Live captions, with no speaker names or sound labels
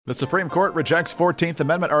The Supreme Court rejects 14th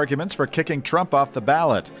Amendment arguments for kicking Trump off the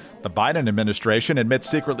ballot. The Biden administration admits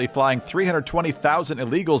secretly flying 320,000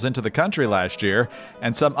 illegals into the country last year,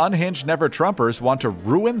 and some unhinged never-Trumpers want to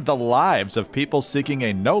ruin the lives of people seeking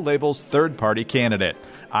a no-labels third-party candidate.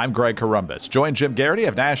 I'm Greg Corombos. Join Jim Garrity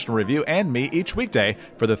of National Review and me each weekday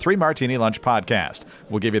for the 3 Martini Lunch podcast.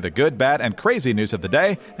 We'll give you the good, bad, and crazy news of the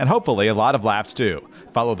day, and hopefully a lot of laughs too.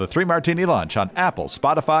 Follow the 3 Martini Lunch on Apple,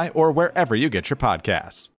 Spotify, or wherever you get your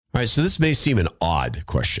podcasts. All right, so this may seem an odd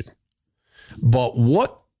question, but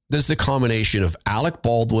what does the combination of Alec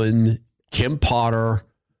Baldwin, Kim Potter,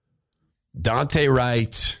 Dante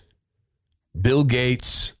Wright, Bill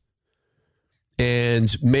Gates,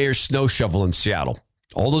 and Mayor Snow Shovel in Seattle,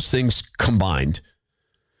 all those things combined,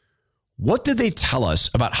 what did they tell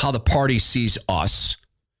us about how the party sees us?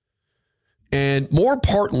 And more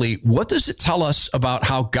importantly, what does it tell us about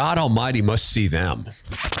how God Almighty must see them?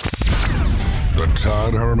 The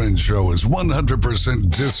Todd Herman Show is 100%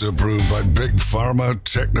 disapproved by big pharma,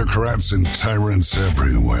 technocrats, and tyrants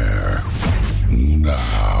everywhere.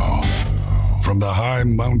 Now, from the high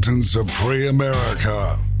mountains of free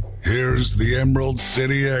America, here's the Emerald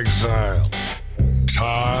City exile,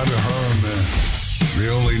 Todd Herman. The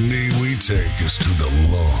only knee we take is to the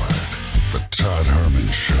Lord. The Todd Herman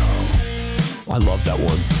Show. I love that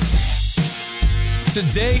one.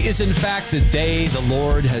 Today is, in fact, the day the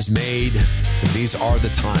Lord has made, and these are the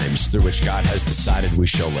times through which God has decided we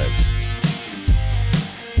shall live.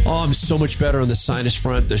 Oh, I'm so much better on the sinus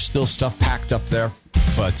front. There's still stuff packed up there.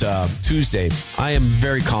 But Tuesday, I am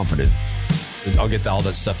very confident. I'll get all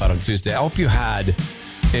that stuff out on Tuesday. I hope you had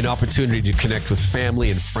an opportunity to connect with family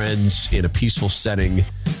and friends in a peaceful setting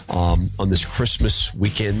on this Christmas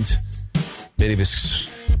weekend. Many of us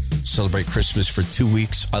celebrate Christmas for 2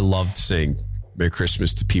 weeks. I loved saying Merry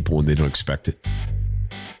Christmas to people when they don't expect it.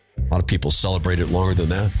 A lot of people celebrate it longer than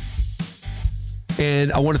that.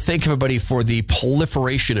 And I want to thank everybody for the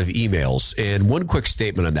proliferation of emails. And one quick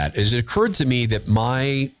statement on that is it occurred to me that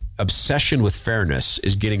my obsession with fairness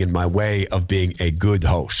is getting in my way of being a good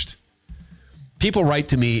host. People write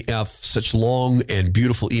to me such long and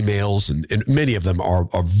beautiful emails, and many of them are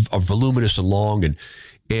voluminous and long.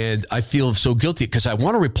 And I feel so guilty because I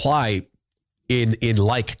want to reply in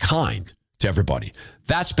like kind to everybody.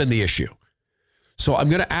 That's been the issue. So I'm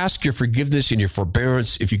going to ask your forgiveness and your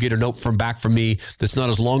forbearance if you get a note back from me that's not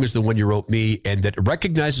as long as the one you wrote me and that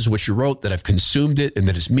recognizes what you wrote, that I've consumed it, and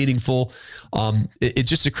that it's meaningful. It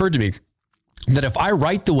just occurred to me that if I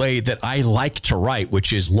write the way that I like to write,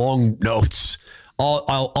 which is long notes,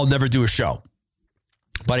 I'll never do a show.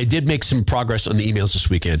 But I did make some progress on the emails this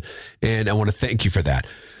weekend, and I want to thank you for that.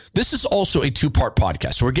 This is also a 2-part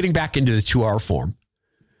podcast, so we're getting back into the 2-hour form.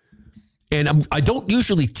 And I don't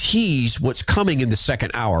usually tease what's coming in the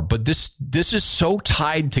second hour, but this is so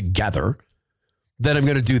tied together that I'm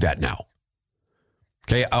going to do that now.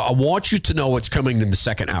 Okay, I want you to know what's coming in the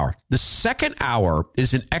second hour. The second hour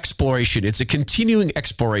is an exploration. It's a continuing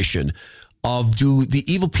exploration of, do the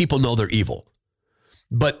evil people know they're evil?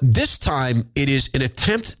 But this time it is an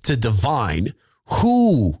attempt to divine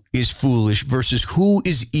who is foolish versus who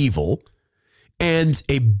is evil, and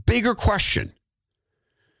a bigger question.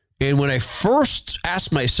 And when I first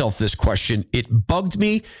asked myself this question, it bugged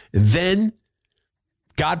me. And then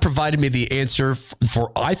God provided me the answer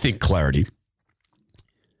for, I think, clarity.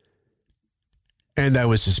 And I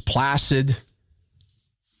was as placid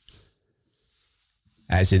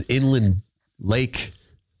as an inland lake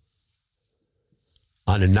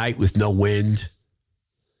on a night with no wind,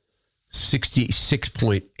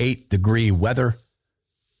 66.8 degree weather,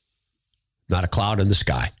 not a cloud in the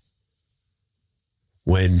sky,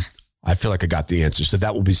 when I feel like I got the answer. So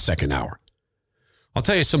that will be second hour. I'll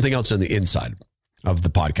tell you something else on the inside of the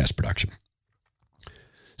podcast production.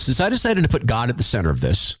 Since I decided to put God at the center of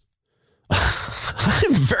this,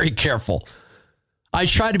 I'm very careful. I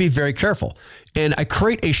try to be very careful. And I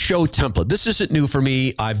create a show template. This isn't new for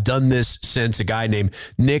me. I've done this since a guy named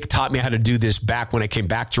Nick taught me how to do this back when I came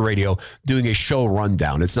back to radio, doing a show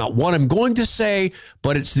rundown. It's not what I'm going to say,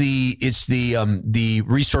 but it's the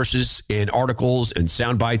resources and articles and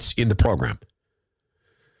sound bites in the program.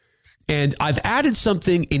 And I've added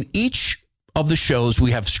something in each of the shows.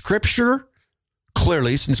 We have scripture,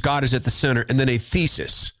 clearly, since God is at the center, and then a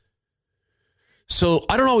thesis. So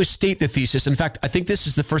I don't always state the thesis. In fact, I think this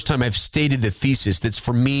is the first time I've stated the thesis that's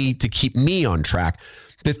for me to keep me on track.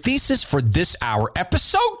 The thesis for this hour,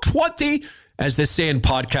 episode 20, as they say in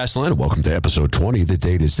podcast land. Welcome to episode 20. The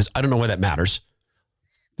date is this. I don't know why that matters.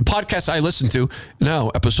 The podcast I listen to, now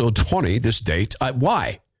episode 20, this date.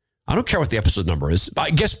 Why? I don't care what the episode number is. I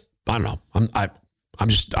guess, I don't know.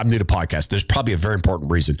 I'm new to podcasts. There's probably a very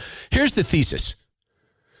important reason. Here's the thesis.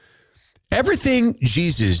 Everything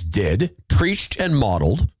Jesus did, preached, and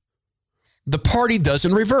modeled, the party does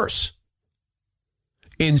in reverse.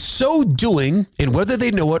 In so doing, and whether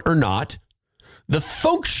they know it or not, the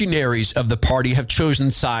functionaries of the party have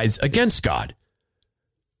chosen sides against God.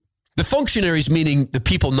 The functionaries meaning the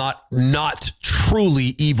people not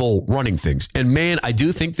truly evil running things. And man, I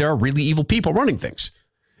do think there are really evil people running things.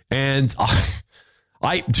 And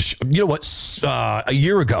a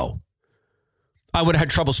year ago, I would have had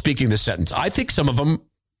trouble speaking this sentence. I think some of them,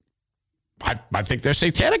 I think they're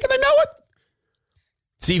satanic and they know it.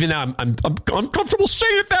 See, even now I'm comfortable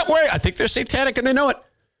saying it that way. I think they're satanic and they know it.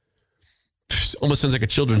 Almost sounds like a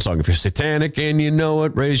children's song. If you're satanic and you know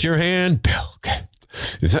it, raise your hand. Bill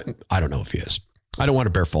Gates. I don't know if he is. I don't want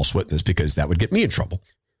to bear false witness because that would get me in trouble.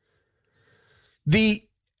 The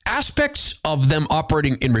aspects of them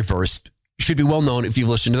operating in reverse should be well known if you've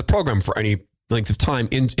listened to the program for any length of time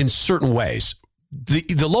in certain ways.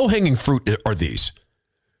 The low-hanging fruit are these.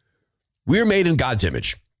 We're made in God's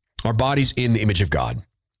image. Our body's in the image of God.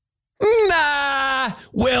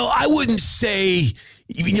 Well, I wouldn't say,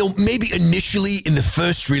 maybe initially in the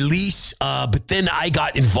first release, but then I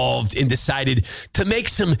got involved and decided to make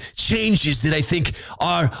some changes that I think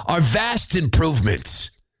are vast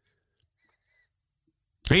improvements.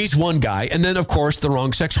 He's one guy. And then, of course, the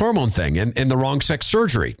wrong sex hormone thing and the wrong sex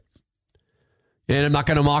surgery. And I'm not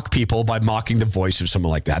going to mock people by mocking the voice of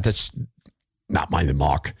someone like that. That's not mine to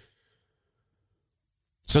mock.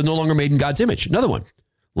 So no longer made in God's image. Another one.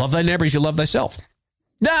 Love thy neighbors, you love thyself.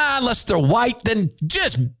 Unless they're white, then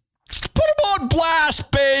just put them on blast,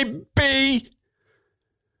 baby.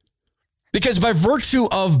 Because by virtue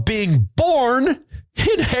of being born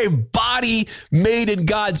in a body made in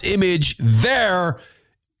God's image, they're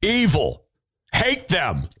evil. Hate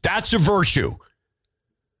them. That's a virtue.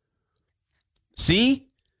 See?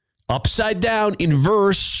 Upside down,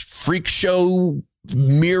 inverse, freak show,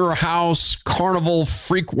 mirror house, carnival,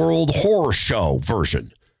 freak world, horror show version.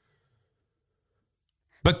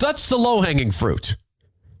 But that's the low-hanging fruit.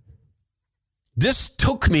 This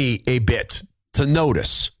took me a bit to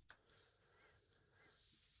notice.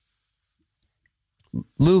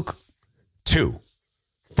 Luke 2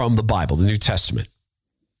 from the Bible, the New Testament.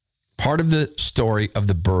 Part of the story of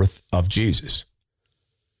the birth of Jesus.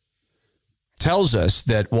 Tells us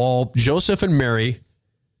that while Joseph and Mary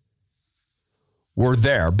were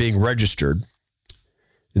there being registered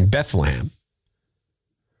in Bethlehem,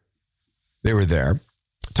 they were there.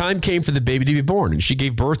 Time came for the baby to be born, and she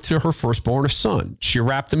gave birth to her firstborn, a son. She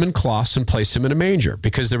wrapped him in cloths and placed him in a manger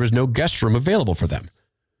because there was no guest room available for them.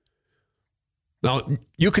 Now,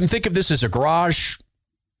 you can think of this as a garage,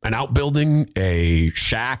 an outbuilding, a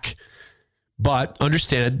shack, but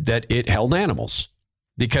understand that it held animals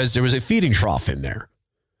because there was a feeding trough in there.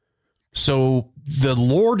 So the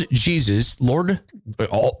Lord Jesus, fully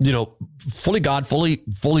God, fully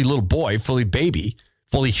little boy, fully baby,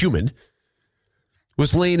 fully human,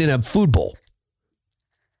 was laying in a food bowl,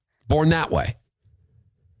 born that way.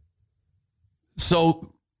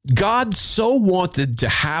 So God so wanted to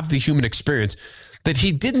have the human experience that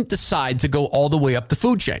he didn't decide to go all the way up the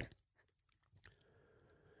food chain.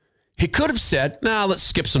 He could have said, let's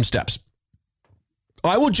skip some steps.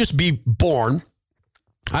 I will just be born.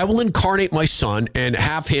 I will incarnate my son and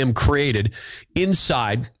have him created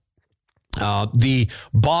inside the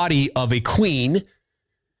body of a queen.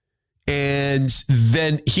 And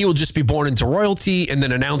then he will just be born into royalty and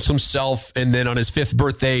then announce himself. And then on his 5th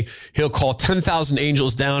birthday, he'll call 10,000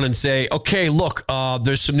 angels down and say, okay, look,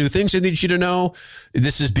 there's some new things I need you to know.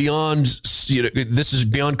 This is beyond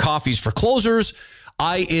coffees for closers.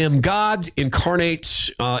 I am God incarnate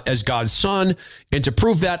as God's son. And to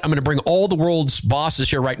prove that, I'm going to bring all the world's bosses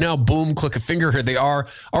here right now. Boom, click a finger. Here they are.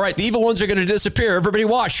 All right, the evil ones are going to disappear. Everybody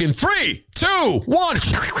watch in 3, 2, 1.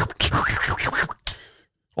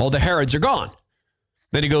 All the Herods are gone.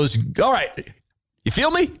 Then he goes, all right, you feel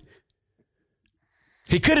me?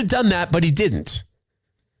 He could have done that, but he didn't.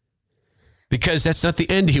 Because that's not the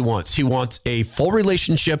end he wants. He wants a full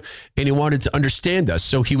relationship, and he wanted to understand us.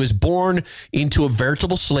 So he was born into a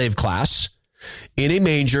veritable slave class in a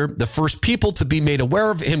manger, the first people to be made aware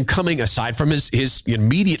of him coming, aside from his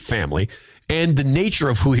immediate family, and the nature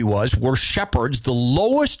of who he was, were shepherds, the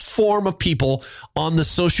lowest form of people on the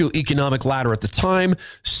socioeconomic ladder at the time,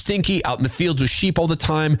 stinky, out in the fields with sheep all the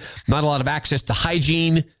time, not a lot of access to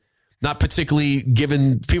hygiene, not particularly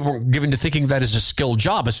people were given to thinking that is a skilled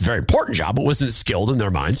job. It's a very important job. It wasn't skilled in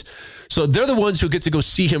their minds. So they're the ones who get to go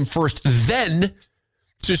see him first. Then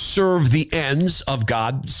to serve the ends of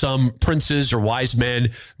God. Some princes or wise men,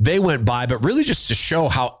 they went by, but really just to show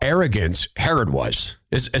how arrogant Herod was,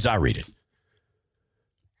 as I read it.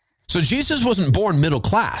 So Jesus wasn't born middle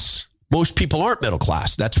class. Most people aren't middle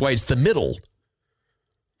class. That's why it's the middle.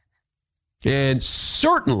 And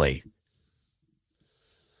certainly,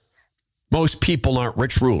 most people aren't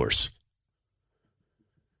rich rulers.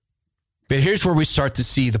 But here's where we start to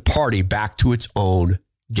see the party back to its own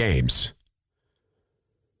games.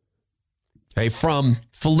 Okay, from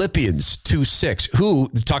Philippians 2:6, who,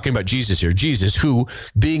 talking about Jesus here, Jesus, who,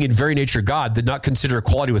 being in very nature God, did not consider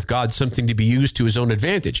equality with God something to be used to his own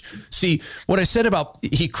advantage. See, what I said about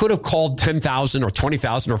he could have called 10,000 or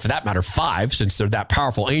 20,000, or for that matter, 5, since they're that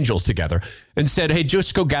powerful angels together, and said, hey,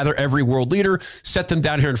 just go gather every world leader, set them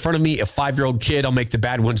down here in front of me, a 5-year-old kid, I'll make the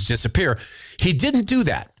bad ones disappear. He didn't do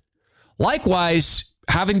that. Likewise,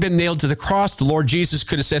 having been nailed to the cross, the Lord Jesus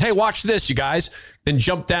could have said, hey, watch this, you guys, and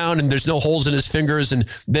jumped down and there's no holes in his fingers, and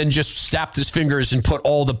then just snapped his fingers and put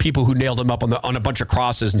all the people who nailed him up on a bunch of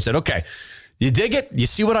crosses and said, okay, you dig it? You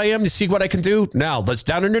see what I am? You see what I can do? Now let's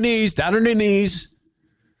down on your knees, down on your knees.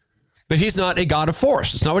 But he's not a God of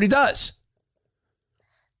force. It's not what he does.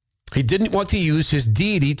 He didn't want to use his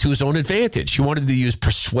deity to his own advantage. He wanted to use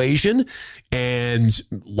persuasion and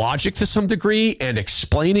logic to some degree and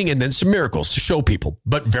explaining and then some miracles to show people.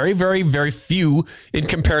 But very, very, very few in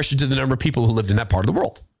comparison to the number of people who lived in that part of the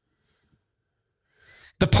world.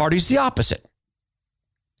 The party's the opposite.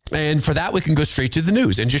 And for that, we can go straight to the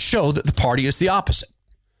news and just show that the party is the opposite.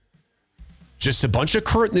 Just a bunch of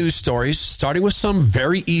current news stories, starting with some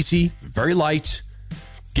very easy, very light,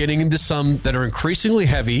 getting into some that are increasingly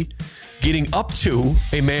heavy, getting up to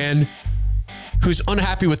a man who's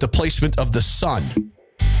unhappy with the placement of the sun.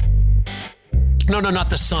 No, not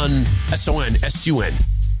the sun, S-O-N, S-U-N.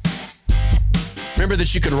 Remember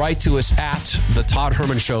that you can write to us at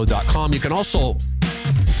thetoddhermanshow.com. You can also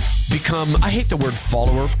become, I hate the word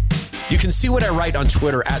follower. You can see what I write on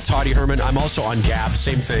Twitter at Toddy Herman. I'm also on Gab,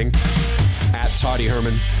 same thing, at Toddy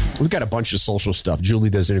Herman. We've got a bunch of social stuff.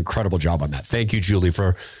 Julie does an incredible job on that. Thank you, Julie,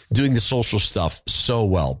 for doing the social stuff so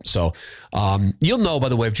well. So you'll know, by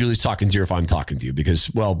the way, if Julie's talking to you or if I'm talking to you,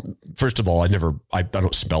 because, well, first of all, I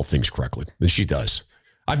don't spell things correctly. And she does.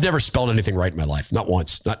 I've never spelled anything right in my life. Not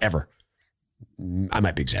once, not ever. I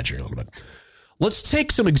might be exaggerating a little bit. Let's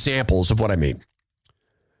take some examples of what I mean.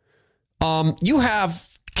 You have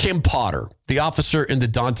Kim Potter, the officer in the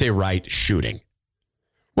Daunte Wright shooting.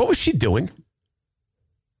 What was she doing?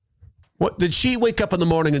 What did she wake up in the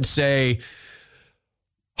morning and say,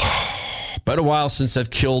 been a while since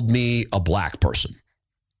I've killed me a black person?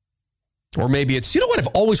 Or maybe it's, you know what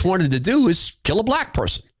I've always wanted to do is kill a black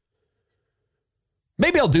person.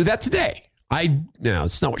 Maybe I'll do that today. No,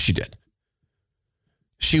 it's not what she did.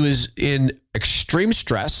 She was in extreme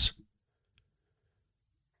stress.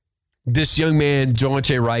 This young man,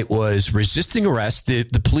 Daunte Wright, was resisting arrest.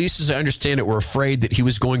 The police, as I understand it, were afraid that he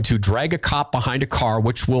was going to drag a cop behind a car,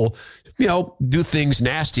 which will, do things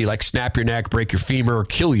nasty like snap your neck, break your femur, or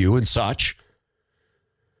kill you and such.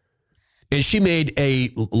 And she made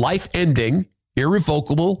a life-ending,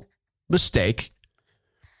 irrevocable mistake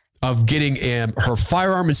of getting her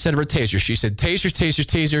firearm instead of her taser. She said, taser, taser,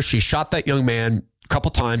 taser. She shot that young man a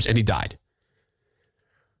couple times and he died.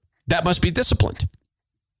 That must be disciplined.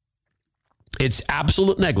 It's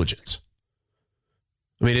absolute negligence.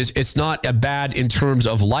 I mean, it's not a bad in terms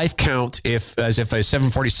of life count as if a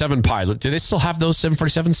 747 pilot, do they still have those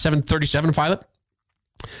 747, 737 pilot?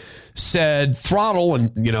 Said throttle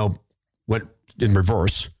and, went in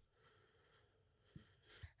reverse.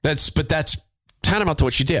 That's tantamount to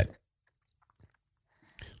what she did.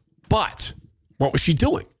 But what was she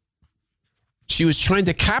doing? She was trying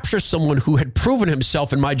to capture someone who had proven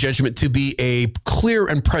himself, in my judgment, to be a clear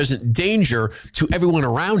and present danger to everyone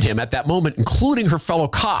around him at that moment, including her fellow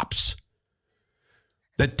cops.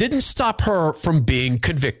 That didn't stop her from being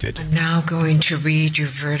convicted. I'm now going to read your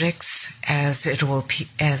verdicts as it will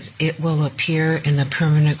appear in the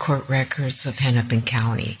permanent court records of Hennepin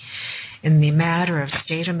County. In the matter of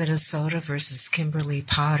State of Minnesota versus Kimberly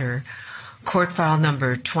Potter, court file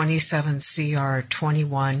number 27 CR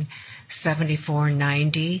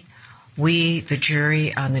 217490, we, the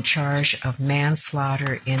jury, on the charge of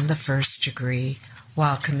manslaughter in the first degree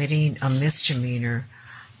while committing a misdemeanor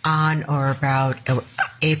on or about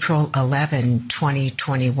April 11,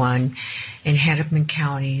 2021, in Hennepin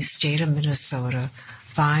County, State of Minnesota,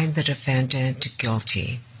 find the defendant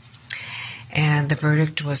guilty. And the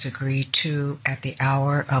verdict was agreed to at the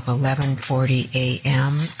hour of 11:40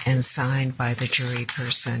 a.m. and signed by the jury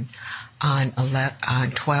person on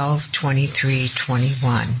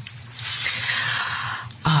 12/23/21.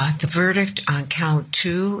 The verdict on count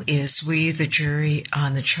 2 is we, the jury,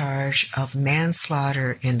 on the charge of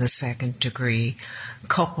manslaughter in the second degree,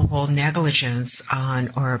 culpable negligence on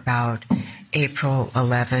or about April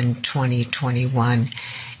 11, 2021,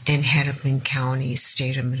 in Hennepin County,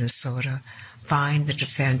 state of Minnesota, find the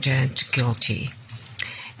defendant guilty.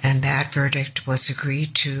 And that verdict was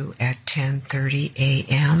agreed to at 10:30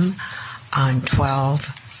 a.m. on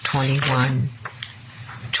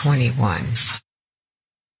 12/21/21.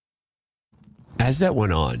 As that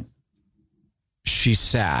went on, she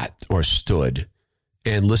sat or stood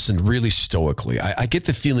and listened really stoically. I get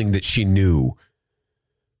the feeling that she knew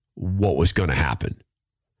what was going to happen.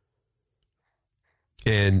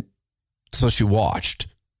 And so she watched.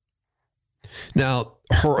 Now,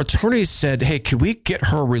 her attorney said, hey, can we get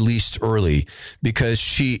her released early? Because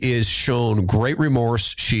she is shown great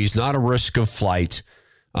remorse. She's not a risk of flight.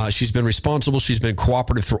 She's been responsible. She's been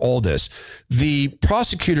cooperative through all this. The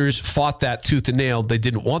prosecutors fought that tooth and nail. They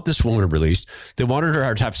didn't want this woman released. They wanted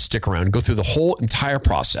her to have to stick around, go through the whole entire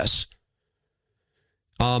process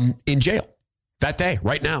in jail that day,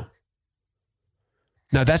 right now.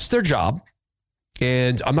 Now, that's their job.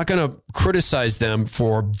 And I'm not going to criticize them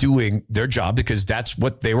for doing their job because that's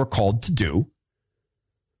what they were called to do.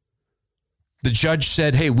 The judge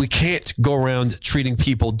said, hey, we can't go around treating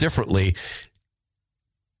people differently.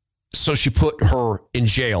 So she put her in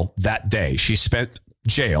jail that day. She spent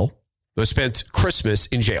Christmas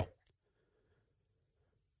in jail.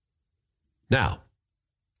 Now,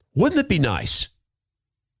 wouldn't it be nice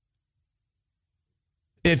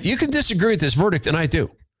if you can disagree with this verdict, and I do.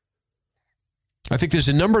 I think there's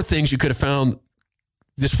a number of things you could have found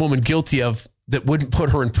this woman guilty of that wouldn't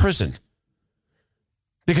put her in prison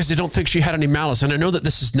because they don't think she had any malice. And I know that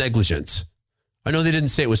this is negligence. I know they didn't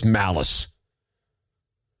say it was malice.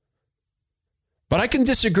 But I can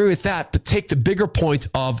disagree with that, but take the bigger point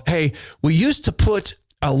of, hey, we used to put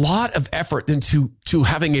a lot of effort into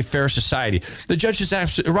having a fair society. The judge is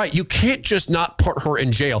absolutely right. You can't just not put her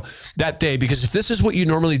in jail that day because if this is what you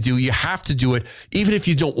normally do, you have to do it. Even if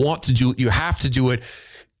you don't want to do it, you have to do it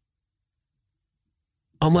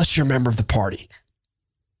unless you're a member of the party.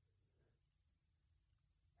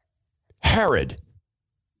 Herod,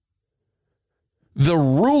 the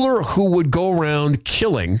ruler who would go around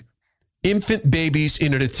killing infant babies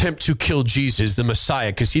in an attempt to kill Jesus, the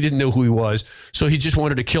Messiah, because he didn't know who he was. So he just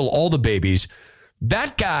wanted to kill all the babies.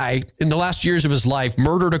 That guy, in the last years of his life,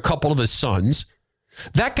 murdered a couple of his sons.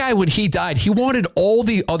 That guy, when he died, he wanted all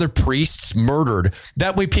the other priests murdered.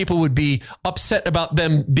 That way people would be upset about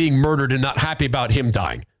them being murdered and not happy about him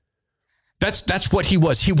dying. That's what he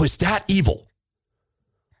was. He was that evil.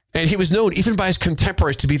 And he was known even by his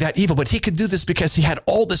contemporaries to be that evil, but he could do this because he had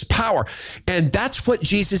all this power. And that's what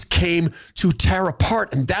Jesus came to tear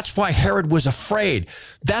apart. And that's why Herod was afraid.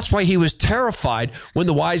 That's why he was terrified when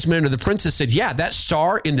the wise men or the princess said, yeah, that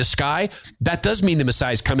star in the sky, that does mean the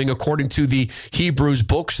Messiah is coming according to the Hebrews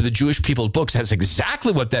books, the Jewish people's books. That's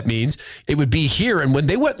exactly what that means. It would be here. And when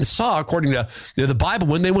they went and saw, according to the Bible,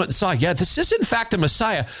 when they went and saw, yeah, this is in fact a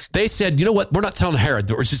Messiah, they said, you know what? We're not telling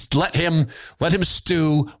Herod. We're just let him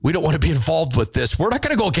stew. We don't want to be involved with this. We're not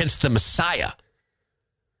going to go against the Messiah.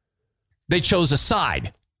 They chose a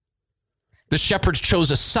side. The shepherds chose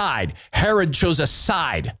a side. Herod chose a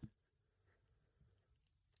side.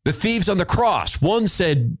 The thieves on the cross, one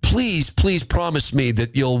said, please promise me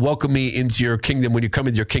that you'll welcome me into your kingdom. When you come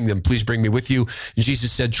into your kingdom, please bring me with you. And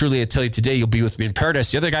Jesus said, truly, I tell you today, you'll be with me in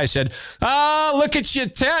paradise. The other guy said, look at you.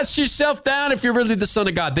 Test yourself down if you're really the Son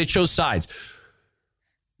of God. They chose sides.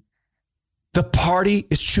 The party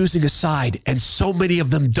is choosing a side, and so many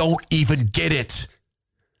of them don't even get it.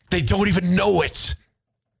 They don't even know it.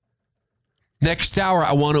 Next hour,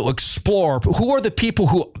 I want to explore who are the people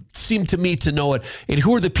who seem to me to know it, and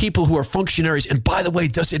who are the people who are functionaries. And by the way,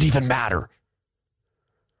 does it even matter?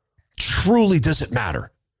 Truly, does it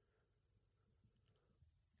matter?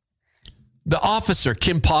 The officer,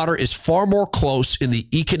 Kim Potter, is far more close in the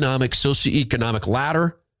socioeconomic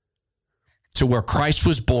ladder to where Christ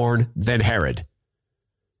was born than Herod.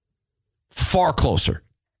 Far closer.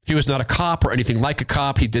 He was not a cop or anything like a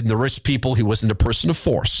cop. He didn't arrest people. He wasn't a person of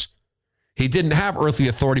force. He didn't have earthly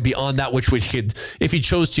authority beyond that which he could, if he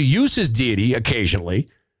chose to use his deity occasionally,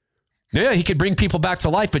 yeah, he could bring people back to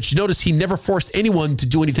life. But you notice he never forced anyone to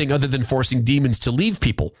do anything other than forcing demons to leave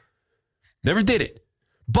people. Never did it.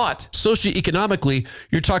 But socioeconomically,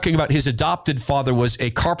 you're talking about his adopted father was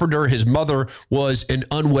a carpenter. His mother was an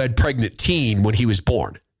unwed pregnant teen when he was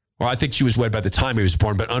born. Or I think she was wed by the time he was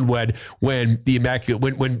born, but unwed when the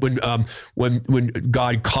immaculate when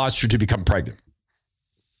God caused her to become pregnant.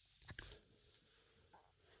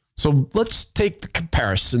 So let's take the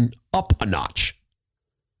comparison up a notch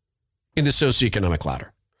in the socioeconomic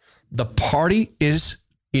ladder. The party is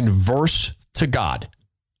inverse to God.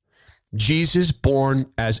 Jesus born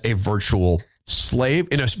as a virtual slave,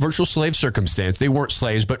 in a virtual slave circumstance. They weren't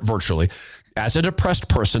slaves, but virtually. As a depressed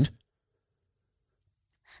person,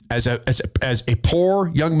 as a poor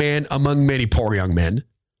young man among many poor young men,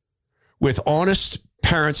 with honest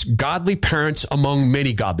parents, godly parents among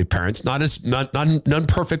many godly parents, none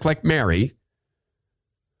perfect like Mary.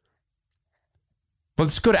 But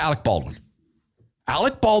let's go to Alec Baldwin.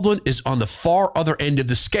 Alec Baldwin is on the far other end of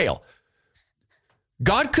the scale.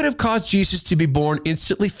 God could have caused Jesus to be born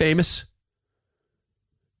instantly famous.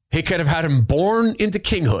 He could have had him born into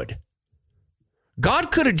kinghood.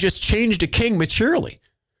 God could have just changed a king materially.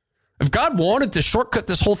 If God wanted to shortcut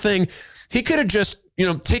this whole thing, he could have just,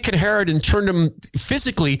 taken Herod and turned him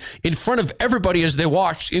physically in front of everybody as they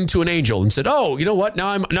watched into an angel and said, "Oh, you know what? Now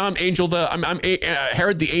I'm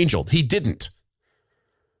Herod the angel." He didn't.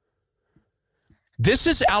 This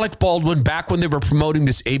is Alec Baldwin back when they were promoting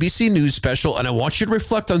this ABC News special, and I want you to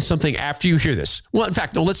reflect on something after you hear this. Well, in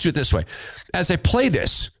fact, no, let's do it this way. As I play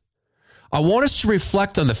this, I want us to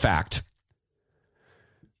reflect on the fact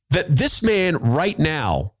that this man right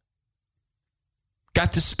now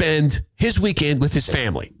got to spend his weekend with his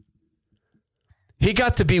family. He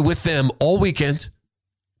got to be with them all weekend,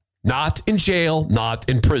 not in jail, not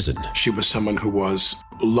in prison. She was someone who was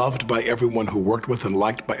loved by everyone who worked with and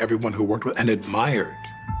liked by everyone who worked with and admired.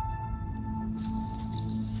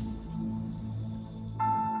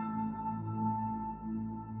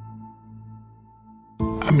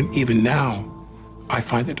 I mean, even now, I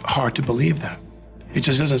find it hard to believe that. It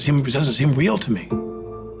just doesn't seem real to me.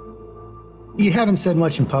 You haven't said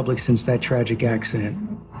much in public since that tragic accident.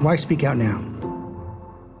 Why speak out now?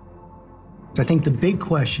 I think the big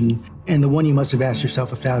question, and the one you must have asked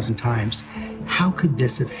yourself 1,000 times, how could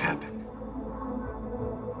this have happened?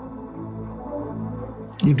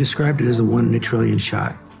 You've described it as a 1 in a trillion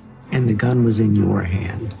shot, and the gun was in your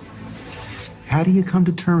hand. How do you come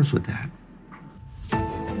to terms with that?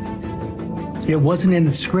 It wasn't in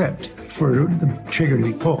the script for the trigger to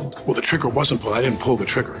be pulled. Well, the trigger wasn't pulled. I didn't pull the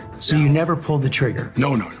trigger. So you never pulled the trigger?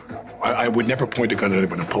 No. I would never point a gun at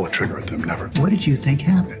anyone and pull a trigger at them, never. What did you think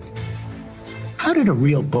happened? How did a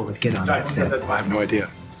real bullet get on that set? I have no idea.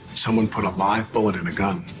 Someone put a live bullet in a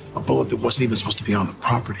gun, a bullet that wasn't even supposed to be on the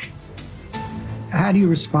property. How do you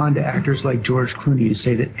respond to actors like George Clooney who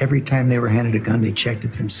say that every time they were handed a gun, they checked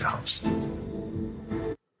it themselves?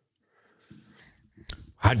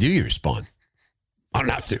 How do you respond? I don't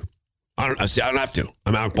have to. I don't have to.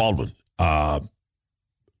 I'm Alec Baldwin.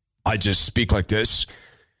 I just speak like this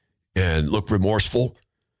and look remorseful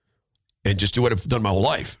and just do what I've done my whole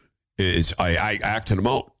life. Is I act in a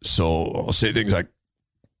moment. So I'll say things like,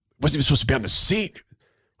 wasn't even supposed to be on the scene.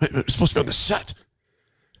 It was supposed to be on the set.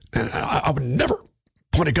 And I would never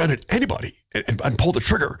point a gun at anybody and pull the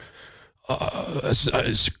trigger.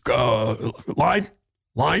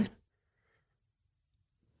 Line.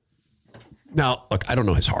 Now, look, I don't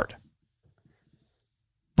know his heart.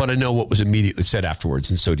 But I know what was immediately said afterwards,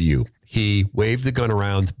 and so do you. He waved the gun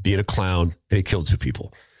around, being a clown, and he killed 2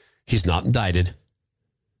 people. He's not indicted.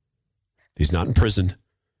 He's not in prison.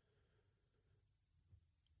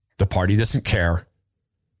 The party doesn't care.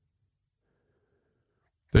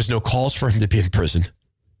 There's no calls for him to be in prison.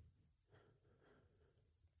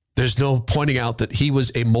 There's no pointing out that he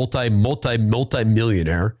was a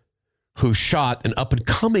multi-millionaire who shot an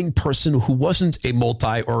up-and-coming person who wasn't a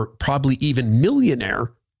multi or probably even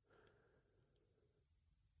millionaire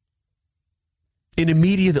in a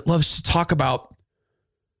media that loves to talk about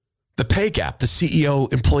the pay gap, the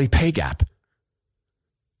CEO-employee pay gap.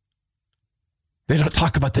 They don't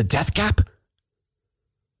talk about the death gap.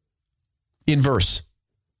 Inverse.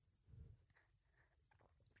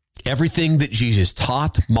 Everything that Jesus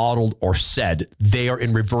taught, modeled, or said, they are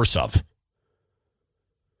in reverse of.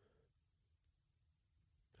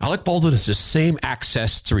 Alec Baldwin has the same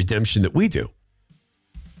access to redemption that we do.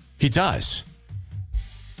 He does.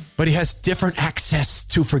 But he has different access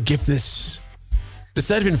to forgiveness. It's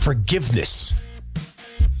not even forgiveness.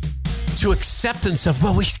 To acceptance of,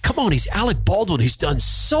 well, come on, he's Alec Baldwin. He's done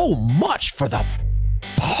so much for the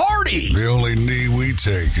party. The only knee we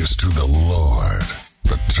take is to the Lord.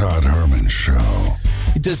 The Todd Herman Show.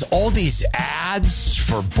 He does all these ads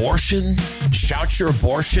for abortion. Shout your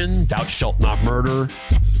abortion. Thou shalt not murder.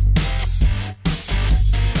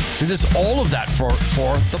 He does all of that for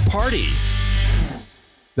the party.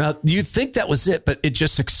 Now, you think that was it, but it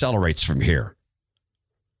just accelerates from here.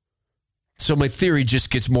 So my theory just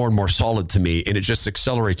gets more and more solid to me, and it just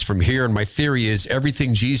accelerates from here. And my theory is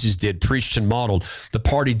everything Jesus did, preached, and modeled, the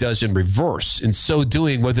party does in reverse. In so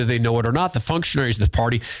doing, whether they know it or not, the functionaries of the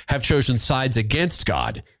party have chosen sides against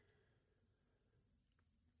God.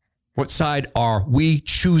 What side are we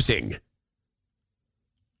choosing?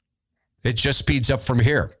 It just speeds up from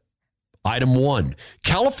here. Item 1,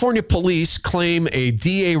 California police claim a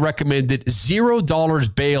DA recommended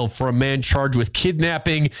 $0 bail for a man charged with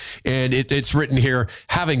kidnapping, and it's written here,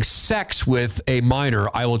 having sex with a minor.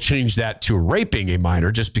 I will change that to raping a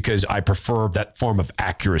minor just because I prefer that form of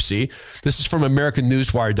accuracy. This is from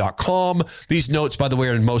AmericanNewsWire.com. These notes, by the way,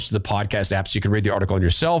 are in most of the podcast apps. You can read the article on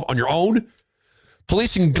your own.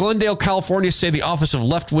 Police in Glendale, California say the Office of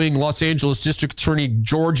Left-Wing Los Angeles District Attorney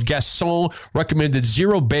George Gascon recommended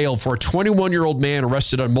 $0 bail for a 21-year-old man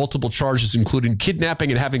arrested on multiple charges, including kidnapping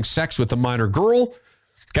and having sex with a minor girl. The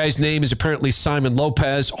guy's name is apparently Simon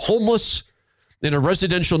Lopez, homeless in a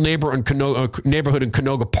residential neighborhood in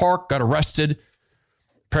Canoga Park, got arrested.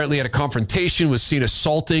 Apparently had a confrontation, was seen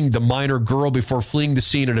assaulting the minor girl before fleeing the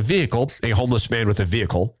scene in a vehicle, a homeless man with a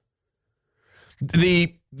vehicle.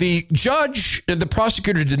 The judge and the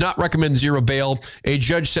prosecutor did not recommend $0 bail. A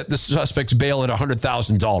judge set the suspect's bail at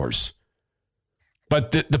 $100,000.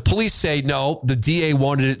 But the police say, no, the DA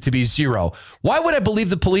wanted it to be $0. Why would I believe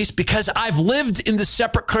the police? Because I've lived in the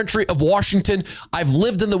separate country of Washington. I've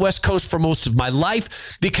lived in the West Coast for most of my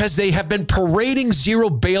life because they have been parading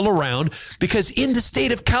 $0 bail around because in the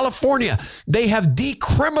state of California, they have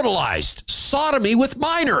decriminalized sodomy with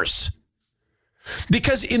minors.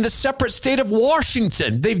 Because in the separate state of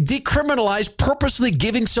Washington, they've decriminalized purposely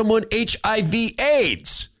giving someone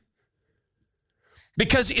HIV/AIDS.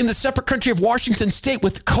 Because in the separate country of Washington state,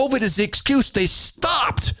 with COVID as the excuse, they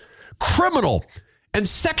stopped criminal and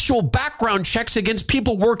sexual background checks against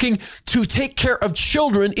people working to take care of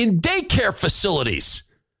children in daycare facilities.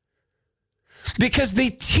 Because they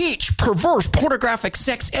teach perverse pornographic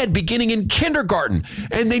sex ed beginning in kindergarten,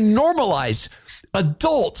 and they normalize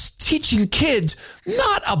adults teaching kids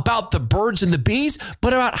not about the birds and the bees,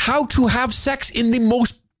 but about how to have sex in the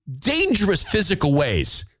most dangerous physical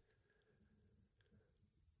ways.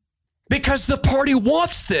 Because the party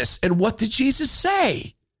wants this. And what did Jesus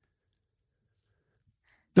say?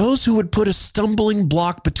 Those who would put a stumbling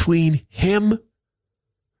block between him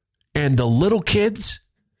and the little kids,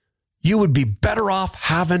 you would be better off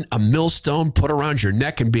having a millstone put around your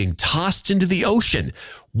neck and being tossed into the ocean.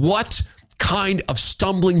 What kind of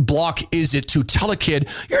stumbling block is it to tell a kid,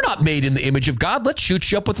 you're not made in the image of God, let's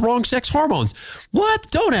shoot you up with wrong sex hormones? What?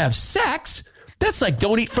 Don't have sex? That's like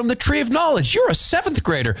don't eat from the tree of knowledge. You're a 7th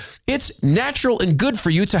grader. It's natural and good for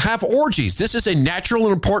you to have orgies. This is a natural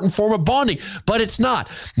and important form of bonding, but it's not.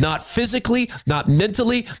 Not physically, not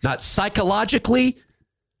mentally, not psychologically,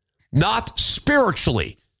 not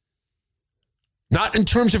spiritually. Not in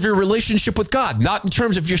terms of your relationship with God, not in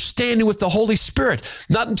terms of your standing with the Holy Spirit,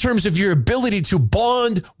 not in terms of your ability to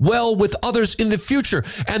bond well with others in the future.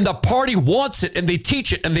 And the party wants it, and they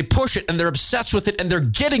teach it, and they push it, and they're obsessed with it, and they're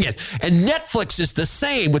getting it. And Netflix is the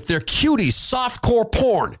same with their cutie softcore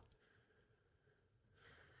porn.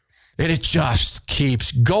 And it just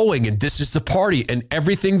keeps going. And this is the party. And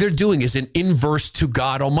everything they're doing is an inverse to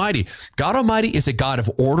God Almighty. God Almighty is a God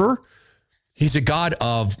of order. He's a God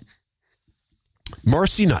of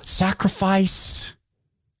mercy, not sacrifice.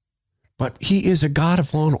 But he is a God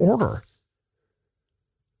of law and order.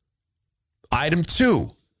 Item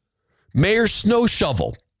 2, Mayor Snow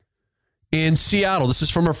Shovel in Seattle. This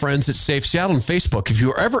is from our friends at Safe Seattle on Facebook. If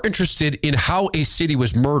you're ever interested in how a city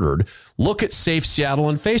was murdered, look at Safe Seattle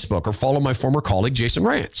on Facebook or follow my former colleague, Jason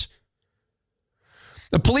Rantz.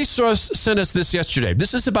 The police source sent us this yesterday.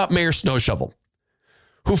 This is about Mayor Snow Shovel,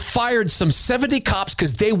 who fired some 70 cops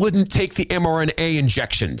because they wouldn't take the mRNA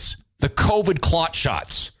injections, the COVID clot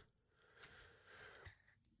shots.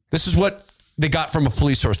 This is what they got from a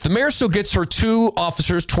police source. The mayor still gets her 2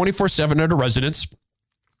 officers 24/7 at her residence.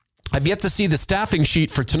 I've yet to see the staffing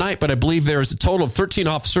sheet for tonight, but I believe there is a total of 13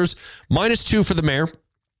 officers, minus 2 for the mayor.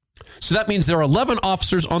 So that means there are 11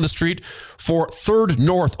 officers on the street for 3rd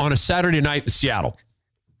North on a Saturday night in Seattle.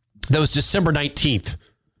 That was December 19th.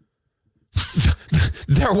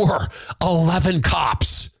 There were 11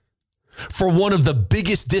 cops for one of the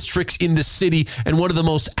biggest districts in the city and one of the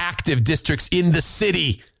most active districts in the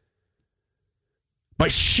city.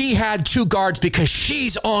 But she had 2 guards because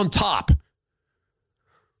she's on top.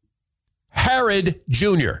 Herod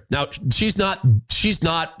Jr. Now, she's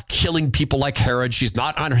not killing people like Herod. She's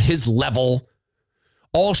not on his level.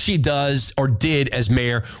 All she does or did as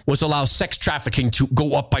mayor was allow sex trafficking to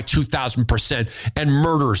go up by 2,000% and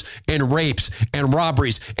murders and rapes and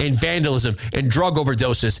robberies and vandalism and drug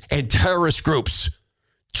overdoses and terrorist groups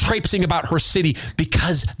traipsing about her city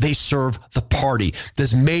because they serve the party.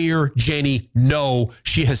 Does Mayor Jenny know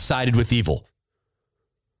she has sided with evil?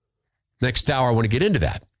 Next hour, I want to get into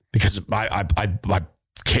that because I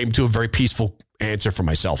came to a very peaceful answer for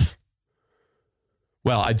myself.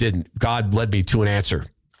 Well, I didn't. God led me to an answer.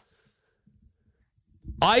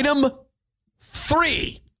 Item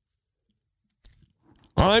 3.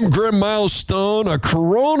 I'm Grim Milestone. A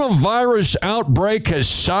coronavirus outbreak has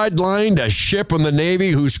sidelined a ship in the Navy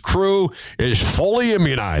whose crew is fully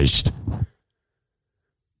immunized.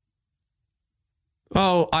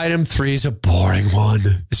 Oh, item 3 is a boring one.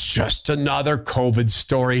 It's just another COVID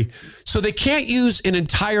story. So they can't use an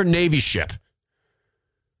entire Navy ship.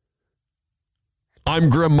 I'm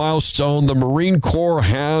Grim Milestone. The Marine Corps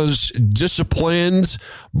has disciplined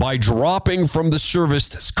by dropping from the service.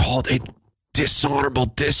 That's called a dishonorable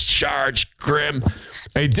discharge, Grim.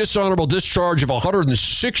 A dishonorable discharge of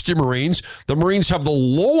 160 Marines. The Marines have the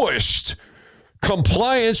lowest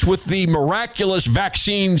compliance with the miraculous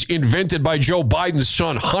vaccines invented by Joe Biden's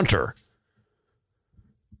son, Hunter.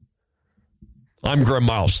 I'm Grim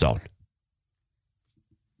Milestone.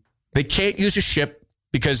 They can't use a ship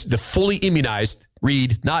because the fully immunized,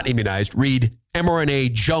 not immunized,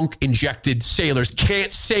 mRNA junk injected sailors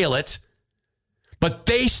can't sail it, but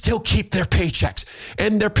they still keep their paychecks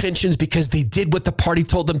and their pensions because they did what the party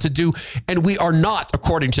told them to do. And we are not,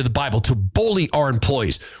 according to the Bible, to bully our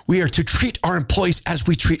employees. We are to treat our employees as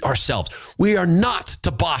we treat ourselves. We are not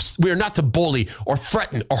to boss. We are not to bully or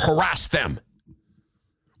threaten or harass them.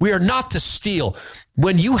 We are not to steal.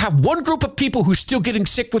 When you have one group of people who's still getting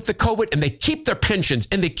sick with the COVID and they keep their pensions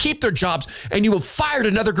and they keep their jobs, and you have fired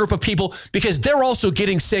another group of people because they're also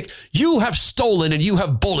getting sick, you have stolen and you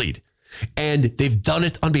have bullied. And they've done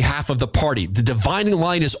it on behalf of the party. The dividing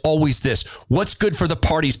line is always this. What's good for the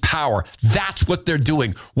party's power? That's what they're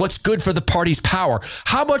doing. What's good for the party's power?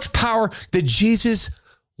 How much power did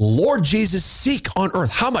Lord Jesus, seek on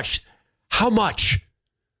earth? How much? How much?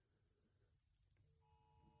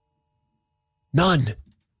 None.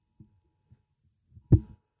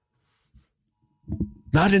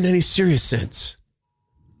 Not in any serious sense.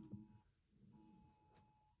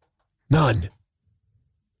 None.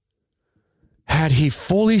 Had he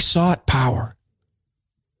fully sought power,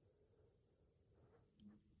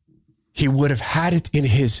 he would have had it in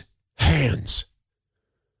his hands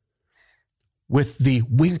with the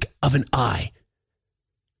wink of an eye.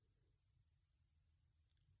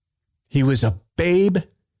 He was a babe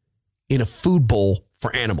in a food bowl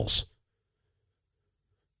for animals.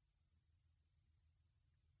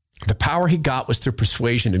 The power he got was through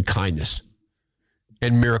persuasion and kindness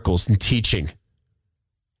and miracles and teaching.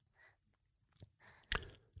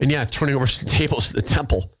 And turning over some tables in the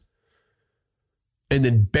temple and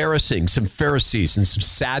embarrassing some Pharisees and some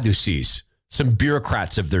Sadducees, some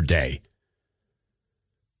bureaucrats of their day.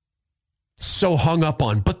 So hung up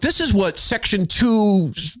on. But this is what section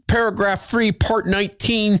 2, paragraph 3, part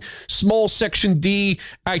 19, small section D,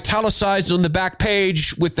 italicized on the back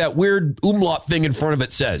page with that weird umlaut thing in front of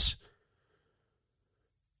it says.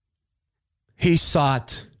 He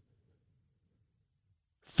sought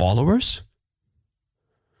followers,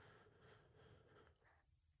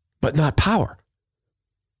 but not power.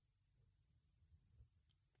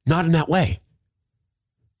 Not in that way.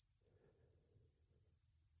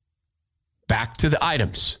 Back to the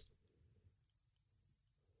items.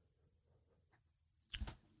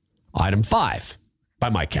 Item 5, by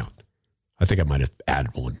my count. I think I might have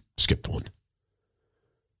added one, skipped one.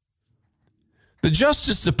 The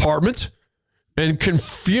Justice Department and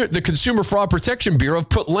the Consumer Fraud Protection Bureau have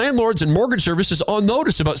put landlords and mortgage services on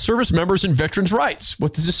notice about service members and veterans' rights.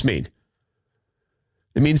 What does this mean?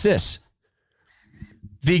 It means this.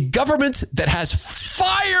 The government that has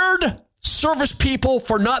fired service people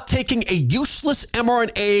for not taking a useless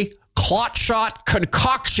mRNA clot shot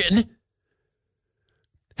concoction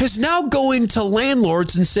is now going to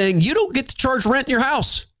landlords and saying, you don't get to charge rent in your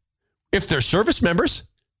house if they're service members.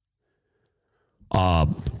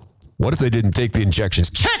 What if they didn't take the injections?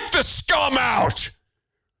 Kick the scum out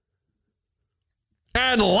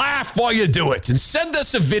and laugh while you do it and send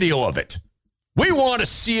us a video of it. We want to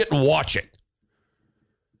see it and watch it.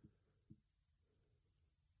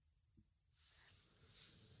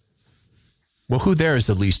 Well, who there is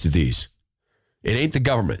the least of these? It ain't the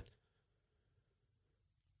government.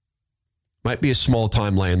 Might be a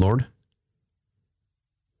small-time landlord.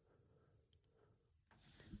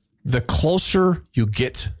 The closer you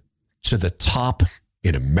get to the top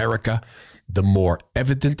in America, the more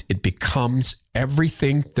evident it becomes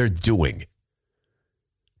everything they're doing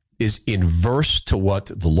is inverse to what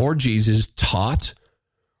the Lord Jesus taught,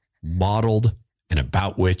 modeled, and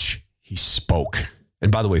about which he spoke.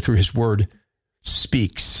 And by the way, through his word,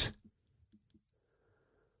 speaks.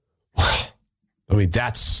 I mean,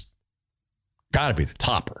 that's got to be the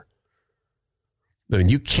topper. I mean,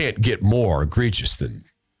 you can't get more egregious than,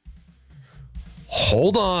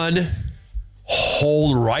 hold on,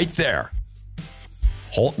 hold right there.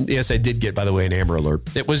 Yes, I did get, by the way, an Amber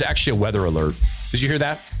Alert. It was actually a weather alert. Did you hear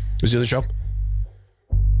that? Was it on the show?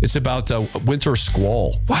 It's about a winter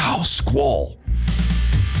squall. Wow, squall.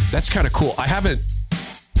 That's kind of cool. I haven't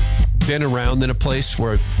been around in a place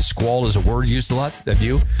where squall is a word used a lot. Have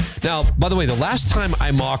you? Now, by the way, the last time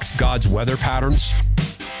I mocked God's weather patterns,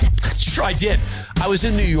 sure I did. I was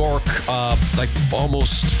in New York like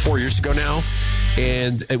almost 4 years ago now.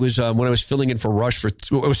 And it was when I was filling in for Rush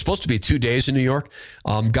it was supposed to be 2 days in New York.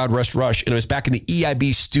 God rest Rush. And I was back in the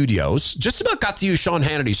EIB studios. Just about got to use Sean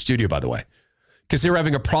Hannity's studio, by the way, because they were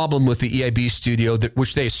having a problem with the EIB studio,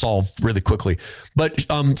 which they solved really quickly. But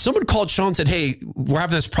someone called Sean and said, hey, we're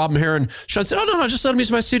having this problem here. And Sean said, oh, no, just let him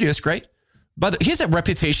use my studio. That's great. But he has that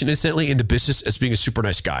reputation, incidentally, in the business as being a super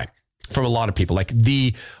nice guy. From a lot of people, like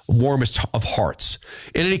the warmest of hearts.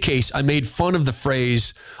 In any case, I made fun of the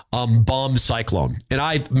phrase bomb cyclone. And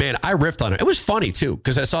I riffed on it. It was funny too,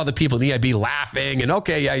 because I saw the people in EIB laughing and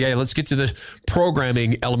okay, yeah, let's get to the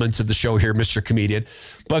programming elements of the show here, Mr. Comedian.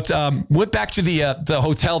 But went back to the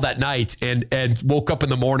hotel that night and woke up in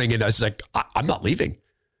the morning and I was like, I'm not leaving.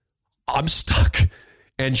 I'm stuck.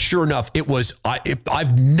 And sure enough, it was,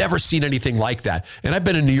 I've never seen anything like that. And I've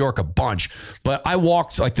been in New York a bunch, but I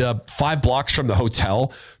walked like the 5 blocks from the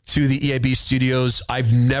hotel to the EIB studios.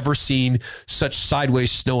 I've never seen such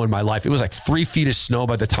sideways snow in my life. It was like 3 feet of snow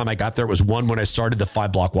by the time I got there. It was 1 when I started the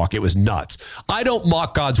 5 block walk. It was nuts. I don't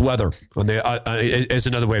mock God's weather as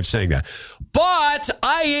another way of saying that. But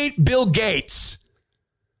I ain't Bill Gates.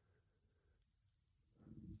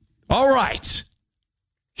 All right.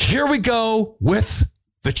 Here we go with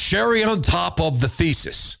the cherry on top of the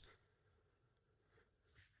thesis.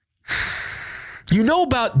 You know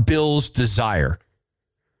about Bill's desire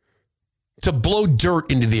to blow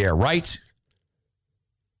dirt into the air, right?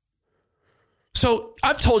 So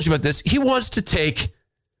I've told you about this. He wants to take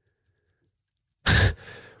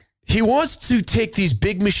these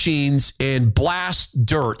big machines and blast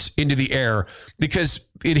dirt into the air because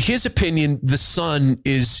in his opinion, the sun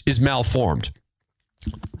is malformed.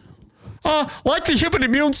 Like the human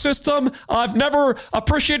immune system, I've never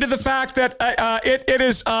appreciated the fact that it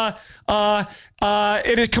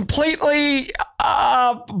is completely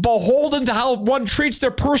beholden to how one treats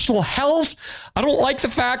their personal health. I don't like the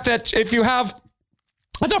fact that if you have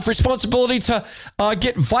enough responsibility to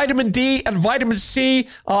get vitamin D and vitamin C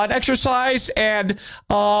and exercise and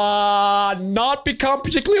not become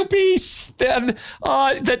particularly obese, then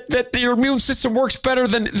that your immune system works better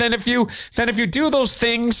than if you do those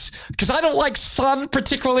things. Because I don't like sun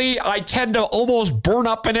particularly. I tend to almost burn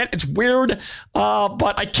up in it. It's weird,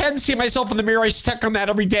 but I can see myself in the mirror. I stick on that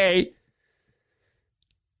every day.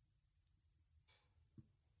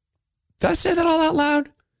 Did I say that all out loud?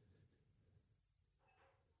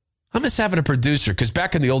 I miss having a producer because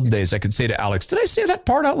back in the olden days, I could say to Alex, did I say that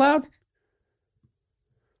part out loud?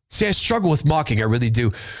 See, I struggle with mocking. I really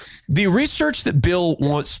do. The research that Bill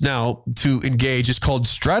wants now to engage is called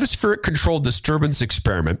Stratospheric Controlled Disturbance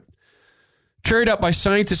Experiment, carried out by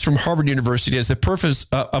scientists from Harvard University as the purpose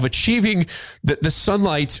of achieving that the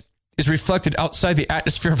sunlight is reflected outside the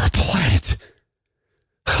atmosphere of our planet.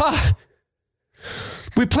 Ha!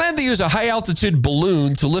 We plan to use a high-altitude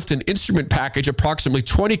balloon to lift an instrument package approximately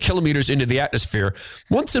 20 kilometers into the atmosphere.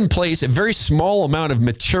 Once in place, a very small amount of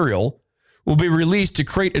material will be released to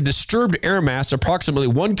create a disturbed air mass approximately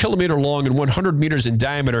 1 kilometer long and 100 meters in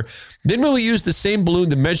diameter. Then we will use the same balloon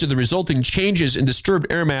to measure the resulting changes in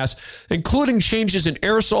disturbed air mass, including changes in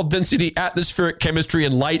aerosol density, atmospheric chemistry,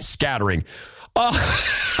 and light scattering.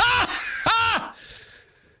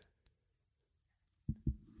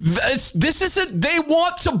 This isn't, they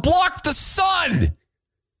want to block the sun.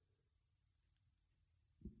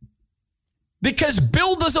 Because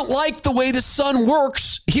Bill doesn't like the way the sun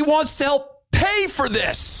works. He wants to help pay for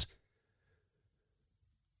this.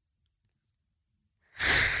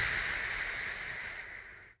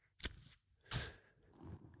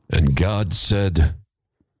 And God said,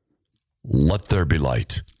 let there be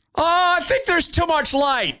light. I think there's too much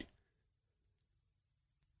light.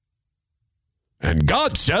 And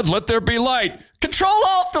God said, let there be light.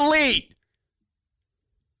 Control-Alt-Delete.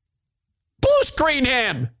 Blue screen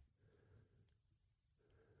him.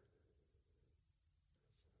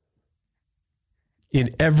 in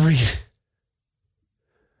every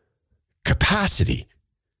capacity.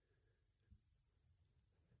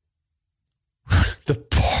 The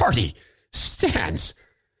party stands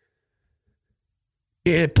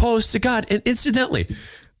opposed to God. And incidentally,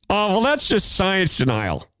 well, that's just science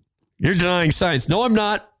denial. You're denying science. No, I'm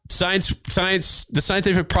not. Science, the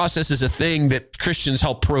scientific process is a thing that Christians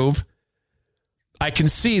help prove. I can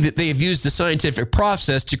see that they have used the scientific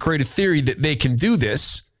process to create a theory that they can do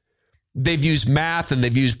this. They've used math and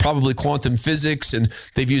they've used probably quantum physics and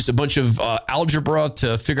they've used a bunch of algebra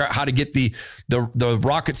to figure out how to get the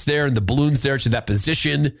rockets there and the balloons there to that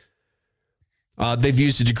position. They've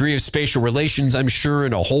used a degree of spatial relations, I'm sure,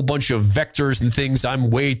 and a whole bunch of vectors and things I'm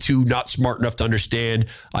way too not smart enough to understand.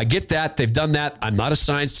 I get that. They've done that. I'm not a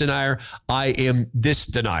science denier. I am this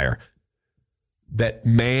denier. That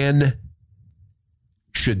man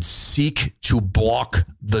should seek to block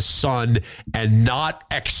the sun and not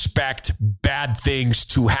expect bad things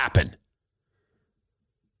to happen.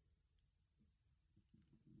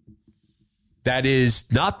 That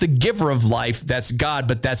is not the giver of life, that's God,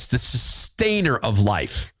 but that's the sustainer of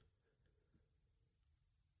life.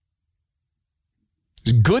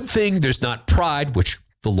 It's a good thing there's not pride, which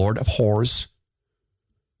the Lord abhors,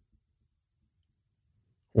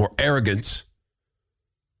 or arrogance.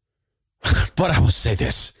 But I will say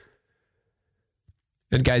this.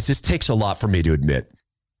 And guys, this takes a lot for me to admit.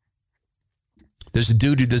 There's a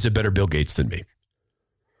dude who does a better Bill Gates than me.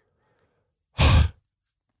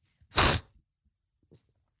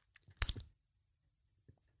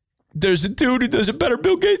 There's a dude who does a better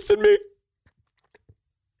Bill Gates than me.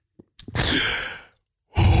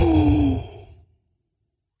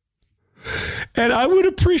 And I would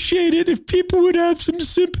appreciate it if people would have some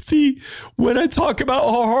sympathy when I talk about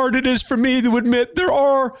how hard it is for me to admit there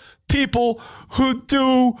are people who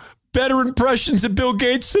do better impressions of Bill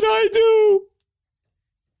Gates than I do.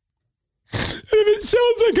 And if it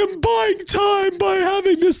sounds like I'm buying time by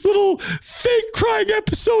having this little fake crying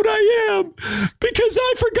episode, I am. Because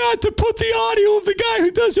I forgot to put the audio of the guy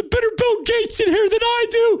who does a better Bill Gates in here than I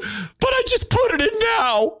do. But I just put it in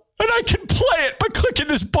now. And I can play it by clicking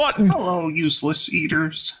this button. Hello, useless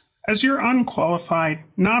eaters. As your unqualified,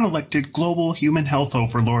 non-elected global human health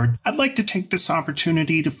overlord, I'd like to take this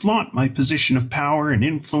opportunity to flaunt my position of power and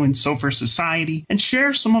influence over society and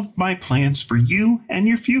share some of my plans for you and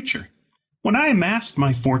your future. When I amassed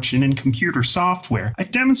my fortune in computer software, I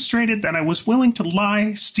demonstrated that I was willing to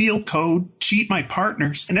lie, steal code, cheat my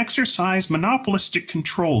partners, and exercise monopolistic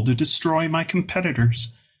control to destroy my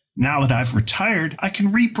competitors. Now that I've retired, I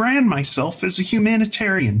can rebrand myself as a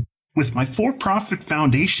humanitarian. With my for-profit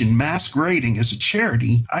foundation masquerading as a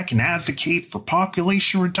charity, I can advocate for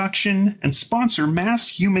population reduction and sponsor mass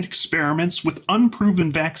human experiments with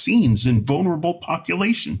unproven vaccines in vulnerable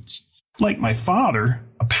populations. Like my father,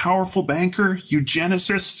 a powerful banker,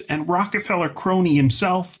 eugenicist, and Rockefeller crony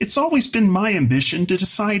himself, it's always been my ambition to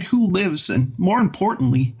decide who lives and, more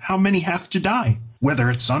importantly, how many have to die.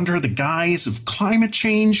 Whether it's under the guise of climate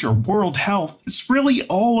change or world health, it's really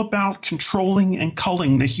all about controlling and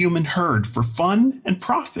culling the human herd for fun and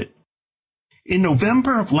profit. In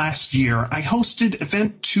November of last year, I hosted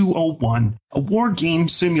Event 201, a war game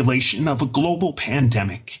simulation of a global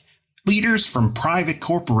pandemic. Leaders from private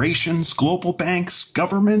corporations, global banks,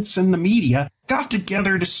 governments, and the media got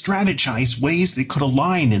together to strategize ways they could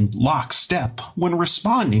align in lockstep when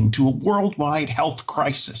responding to a worldwide health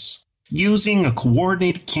crisis. Using a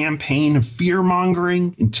coordinated campaign of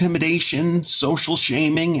fear-mongering, intimidation, social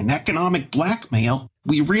shaming, and economic blackmail,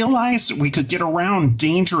 we realized that we could get around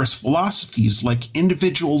dangerous philosophies like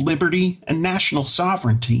individual liberty and national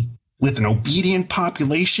sovereignty. With an obedient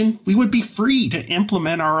population, we would be free to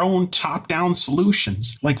implement our own top-down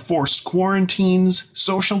solutions, like forced quarantines,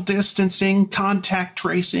 social distancing, contact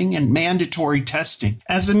tracing, and mandatory testing,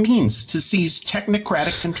 as a means to seize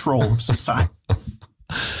technocratic control of society.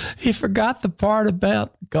 He forgot the part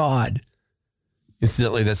about God.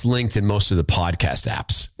 Incidentally, that's linked in most of the podcast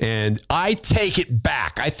apps. And I take it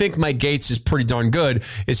back. I think my Gates is pretty darn good.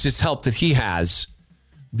 It's just helped that he has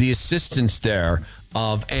the assistance there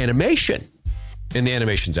of animation. And the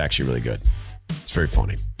animation's actually really good. It's very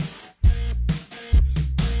funny.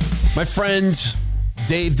 My friend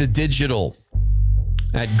Dave the Digital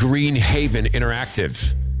at Green Haven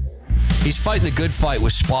Interactive. He's fighting the good fight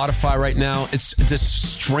with Spotify right now. It's the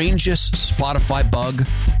strangest Spotify bug.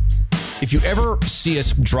 If you ever see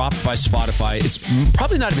us dropped by Spotify, it's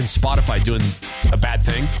probably not even Spotify doing a bad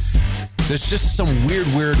thing. There's just some weird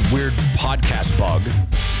podcast bug.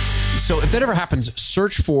 So if that ever happens,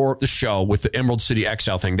 search for the show with the Emerald City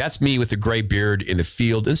Exile thing. That's me with the gray beard in the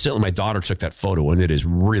field. Instantly, my daughter took that photo, and it is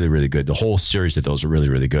really, really good. The whole series of those are really,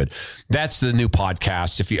 really good. That's the new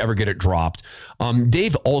podcast, if you ever get it dropped.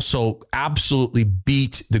 Dave also absolutely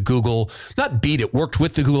beat the Google, not beat it, worked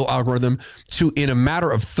with the Google algorithm to, in a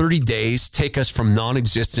matter of 30 days, take us from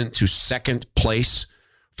non-existent to second place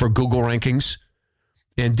for Google rankings.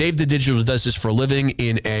 And Dave the Digital does this for a living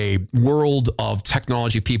in a world of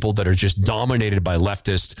technology people that are just dominated by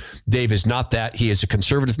leftists. Dave is not that. He is a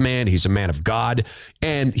conservative man. He's a man of God.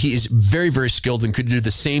 And he is very, very skilled and could do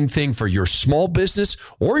the same thing for your small business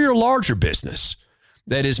or your larger business.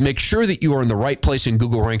 That is, make sure that you are in the right place in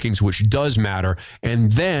Google rankings, which does matter,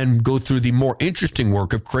 and then go through the more interesting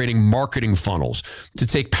work of creating marketing funnels to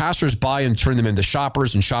take passersby and turn them into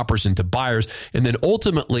shoppers and shoppers into buyers, and then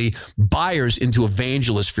ultimately buyers into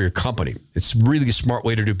evangelists for your company. It's really a smart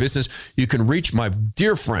way to do business. You can reach my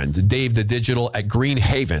dear friend, Dave the Digital, at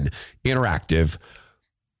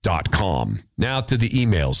greenhaveninteractive.com. Now to the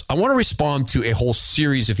emails. I want to respond to a whole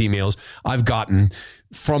series of emails I've gotten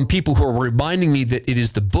from people who are reminding me that it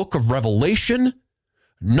is the book of Revelation,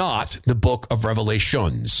 not the book of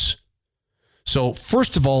Revelations. So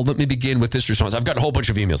first of all, let me begin with this response. I've got a whole bunch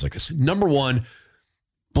of emails like this. Number one,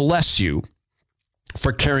 bless you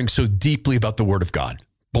for caring so deeply about the Word of God.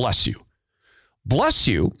 Bless you. Bless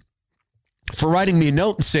you for writing me a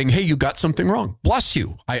note and saying, hey, you got something wrong. Bless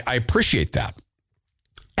you. I appreciate that.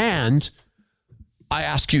 And I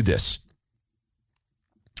ask you this.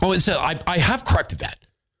 Oh, and so I have corrected that.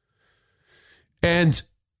 And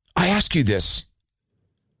I ask you this.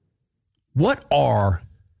 What are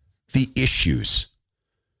the issues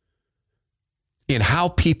in how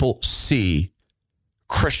people see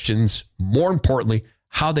Christians, more importantly,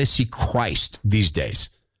 how they see Christ these days?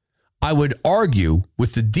 I would argue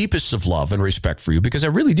with the deepest of love and respect for you, because I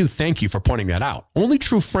really do thank you for pointing that out. Only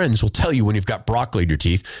true friends will tell you when you've got broccoli in your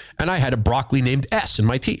teeth, and I had a broccoli named S in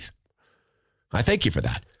my teeth. I thank you for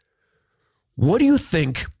that. What do you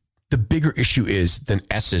think the bigger issue is than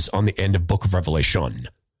S's on the end of Book of Revelation?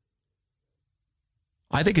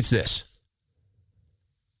 I think it's this.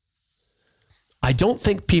 I don't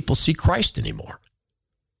think people see Christ anymore.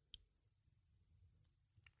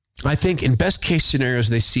 I think in best case scenarios,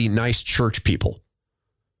 they see nice church people.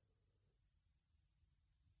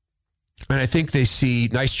 And I think they see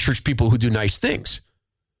nice church people who do nice things.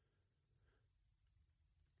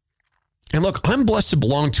 And look, I'm blessed to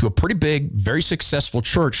belong to a pretty big, very successful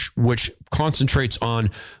church, which concentrates on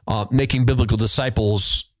making biblical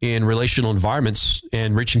disciples in relational environments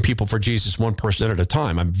and reaching people for Jesus one person at a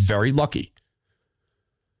time. I'm very lucky.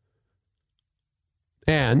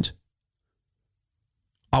 And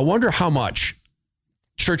I wonder how much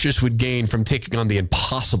churches would gain from taking on the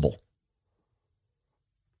impossible.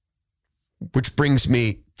 Which brings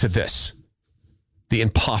me to this, the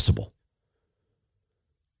impossible.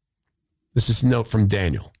 This is a note from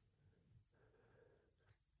Daniel.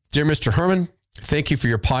 Dear Mr. Herman, thank you for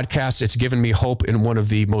your podcast. It's given me hope in one of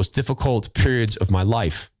the most difficult periods of my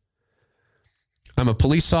life. I'm a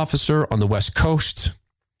police officer on the West Coast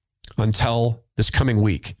until this coming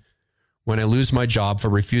week, when I lose my job for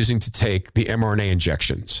refusing to take the mRNA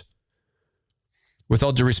injections. With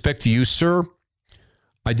all due respect to you, sir,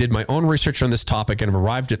 I did my own research on this topic and have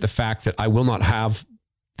arrived at the fact that I will not have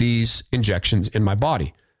these injections in my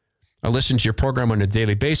body. I listen to your program on a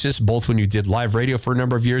daily basis, both when you did live radio for a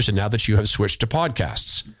number of years and now that you have switched to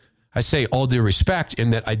podcasts. I say all due respect in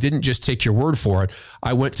that I didn't just take your word for it.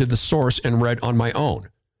 I went to the source and read on my own.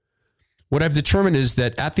 What I've determined is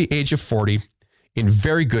that at the age of 40, in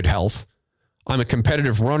very good health, I'm a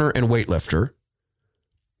competitive runner and weightlifter.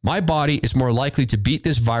 My body is more likely to beat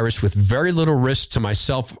this virus with very little risk to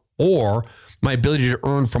myself or my ability to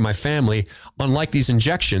earn from my family, unlike these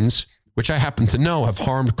injections, which I happen to know have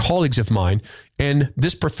harmed colleagues of mine in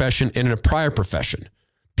this profession and in a prior profession.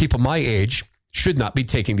 People my age should not be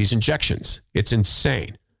taking these injections. It's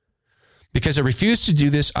insane. Because I refuse to do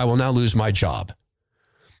this, I will now lose my job.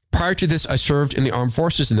 Prior to this, I served in the Armed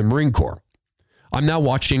Forces in the Marine Corps. I'm now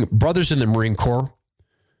watching brothers in the Marine Corps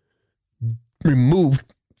removed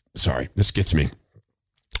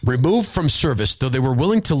from service, though they were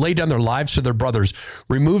willing to lay down their lives for their brothers,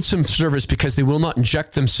 removed from service because they will not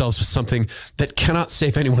inject themselves with something that cannot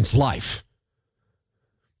save anyone's life.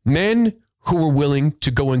 Men who were willing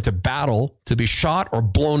to go into battle to be shot or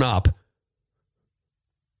blown up,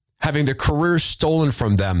 having their careers stolen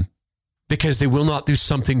from them because they will not do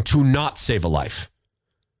something to not save a life.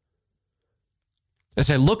 As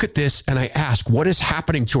I look at this and I ask, what is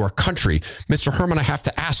happening to our country? Mr. Herman, I have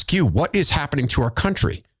to ask you, what is happening to our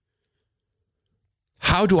country?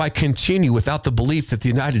 How do I continue without the belief that the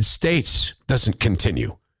United States doesn't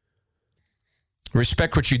continue?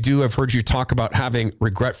 Respect what you do. I've heard you talk about having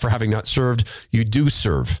regret for having not served. You do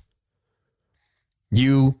serve.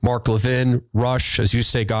 You, Mark Levin, Rush, as you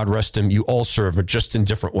say, God rest him, you all serve, but just in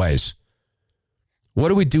different ways. What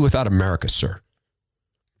do we do without America, sir?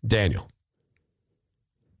 Daniel.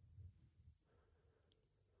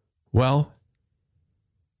 Well,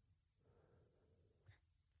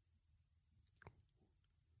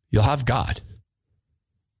 you'll have God.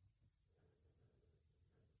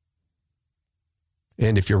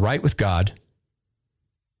 And if you're right with God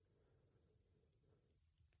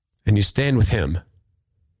and you stand with him,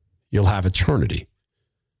 you'll have eternity.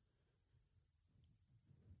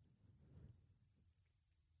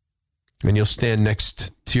 And you'll stand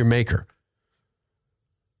next to your Maker.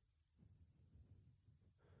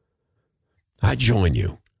 I join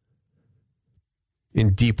you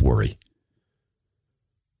in deep worry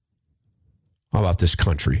about this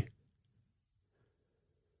country.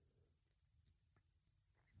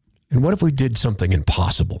 And what if we did something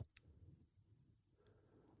impossible?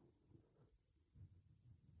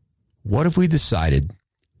 What if we decided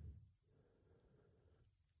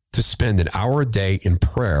to spend an hour a day in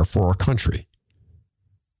prayer for our country?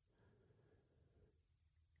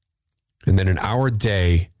 And then an hour a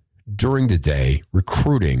day during the day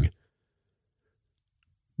recruiting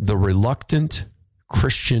the reluctant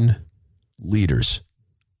Christian leaders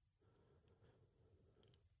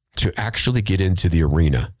to actually get into the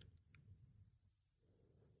arena,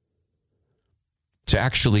 to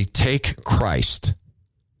actually take Christ,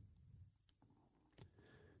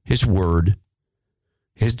 his word,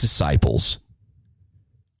 his disciples,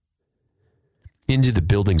 into the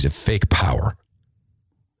buildings of fake power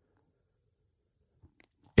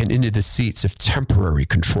and into the seats of temporary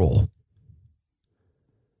control.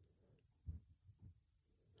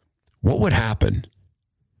 What would happen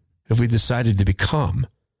if we decided to become,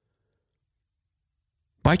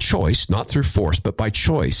 by choice, not through force, but by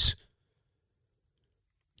choice,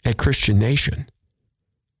 a Christian nation?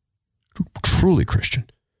 Truly Christian.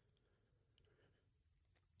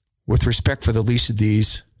 With respect for the least of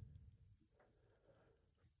these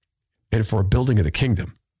and for a building of the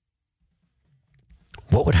kingdom.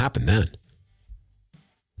 What would happen then?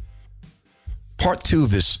 Part 2 of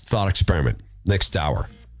this thought experiment, next hour.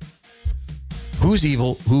 Who's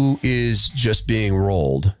evil? Who is just being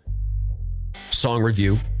rolled? Song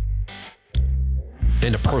review.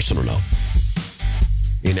 And a personal note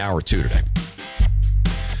in hour 2 today.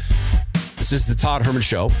 This is the Todd Herman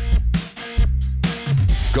Show.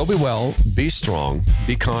 Go be well, be strong,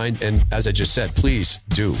 be kind, and as I just said, please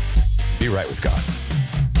do be right with God.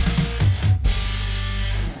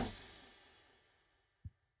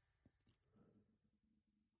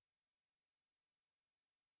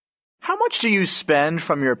 How much do you spend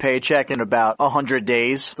from your paycheck in about 100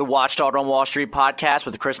 days? The Watchdog on Wall Street podcast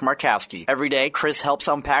with Chris Markowski. Every day, Chris helps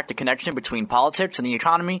unpack the connection between politics and the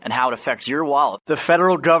economy and how it affects your wallet. The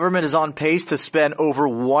federal government is on pace to spend over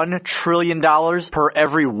 $1 trillion per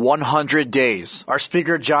every 100 days. Are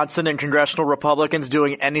Speaker Johnson and congressional Republicans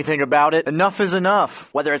doing anything about it? Enough is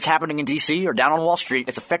enough. Whether it's happening in D.C. or down on Wall Street,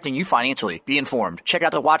 it's affecting you financially. Be informed. Check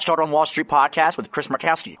out the Watchdog on Wall Street podcast with Chris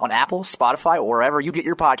Markowski on Apple, Spotify, or wherever you get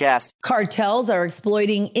your podcast. Cartels are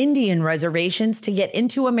exploiting Indian reservations to get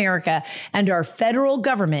into America, and our federal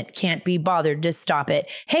government can't be bothered to stop it.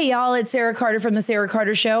 Hey, y'all, it's Sarah Carter from The Sarah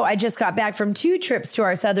Carter Show. I just got back from 2 trips to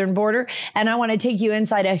our southern border, and I want to take you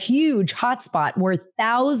inside a huge hotspot where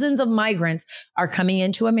thousands of migrants are coming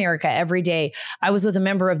into America every day. I was with a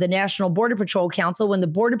member of the National Border Patrol Council when the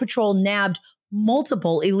Border Patrol nabbed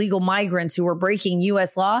multiple illegal migrants who were breaking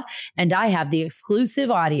U.S. law, and I have the exclusive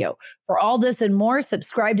audio. For all this and more,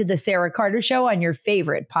 subscribe to The Sarah Carter Show on your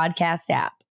favorite podcast app.